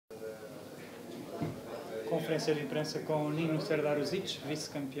Conferência de imprensa com Nino Serdarusic,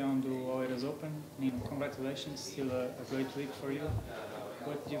 vice-campeão do Oeiras Open. Nino, congratulations, still a great week for you.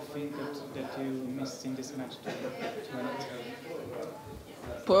 What do you think that you missed in this match to win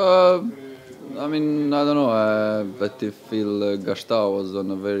it? I mean, I don't know, but I feel Gastão was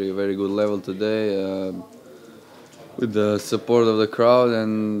on a very, very good level today with the support of the crowd,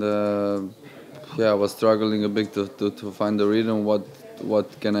 and I was struggling a bit to find the rhythm.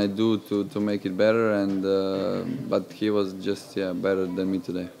 What can I do to make it better? And but he was just better than me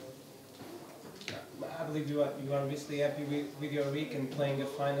today. I believe you are obviously happy with your week and playing a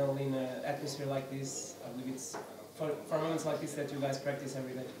final in an atmosphere like this. I believe it's for moments like this that you guys practice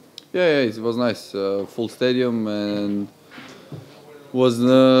every day. Yeah, it was nice, full stadium, and was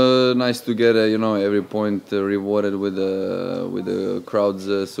nice to get every point rewarded with the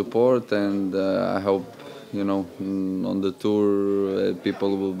crowd's support, and I hope on the tour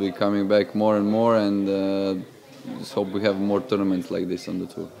people will be coming back more and more, and just hope we have more tournaments like this on the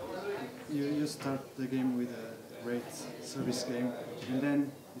tour. You start the game with a great service game, and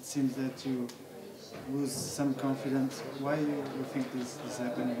then it seems that you lose some confidence. Why do you think this is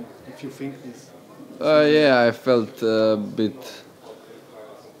happening? If you think this? I felt a bit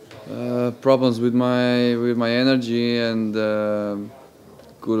problems with my energy, and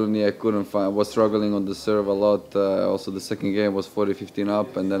couldn't find. I was struggling on the serve a lot. Also, the second game was 40-15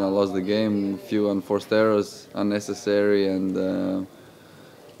 up, and then I lost the game. A few unforced errors, unnecessary, and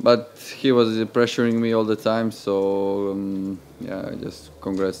but he was pressuring me all the time. So just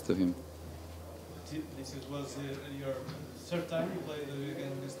congrats to him. This was your third time you played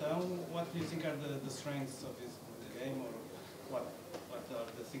against this town. What do you think are the strengths of this game, or what are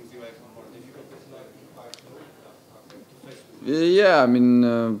the things you have more difficulties to face? Yeah, I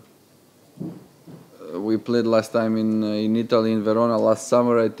mean, we played last time in Italy, in Verona, last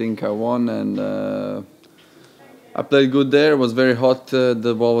summer. I think I won, and I played good there. It was very hot.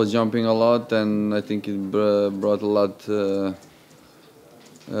 The ball was jumping a lot, and I think it brought a lot to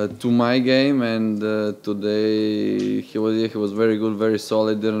my game. And today he was very good, very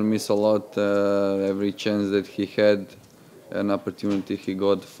solid. Didn't miss a lot. Every chance that he had, an opportunity, he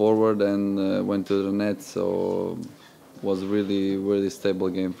got forward and went to the net. So it was really, really stable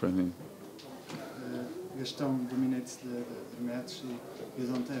game for him. Gastão dominates the match. You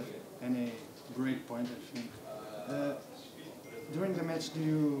don't have any break point, I think. During the match, do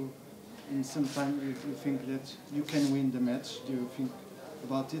you, in some time, you think that you can win the match? Do you think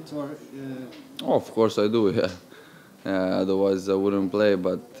about it, or? Oh, of course I do. Yeah. Otherwise I wouldn't play.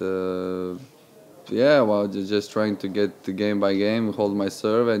 But just trying to get the game by game, hold my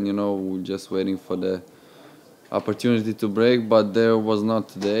serve, and just waiting for the opportunity to break. But there was not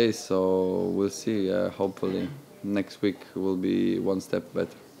today, so we'll see. Hopefully next week will be one step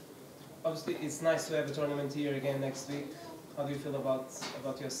better. Obviously, it's nice to have a tournament here again next week. How do you feel about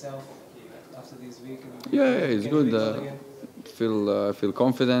yourself after this week? It's good. I feel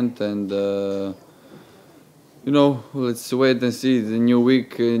confident, and let's wait and see. The new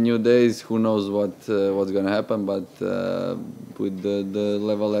week, new days. Who knows what's gonna happen? But with the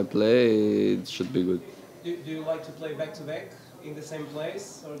level I play, it should be good. Do you like to play back to back in the same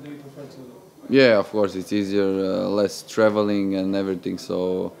place, or do you prefer to? Yeah, of course, it's easier, less traveling and everything.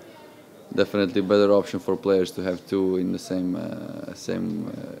 So. Definitely better option for players to have two in the same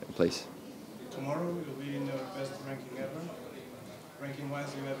place. Tomorrow you'll be in your best ranking ever. Ranking-wise,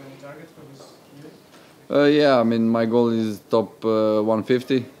 do you have any target for this year? I mean, my goal is top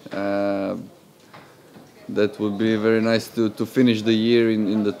 150. That would be very nice to finish the year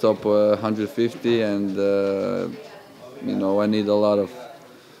in the top 150, and I need a lot of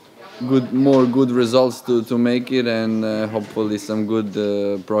more good results to make it, and hopefully some good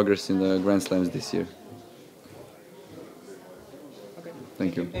progress in the Grand Slams this year. Okay.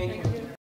 Thank you. Thank you.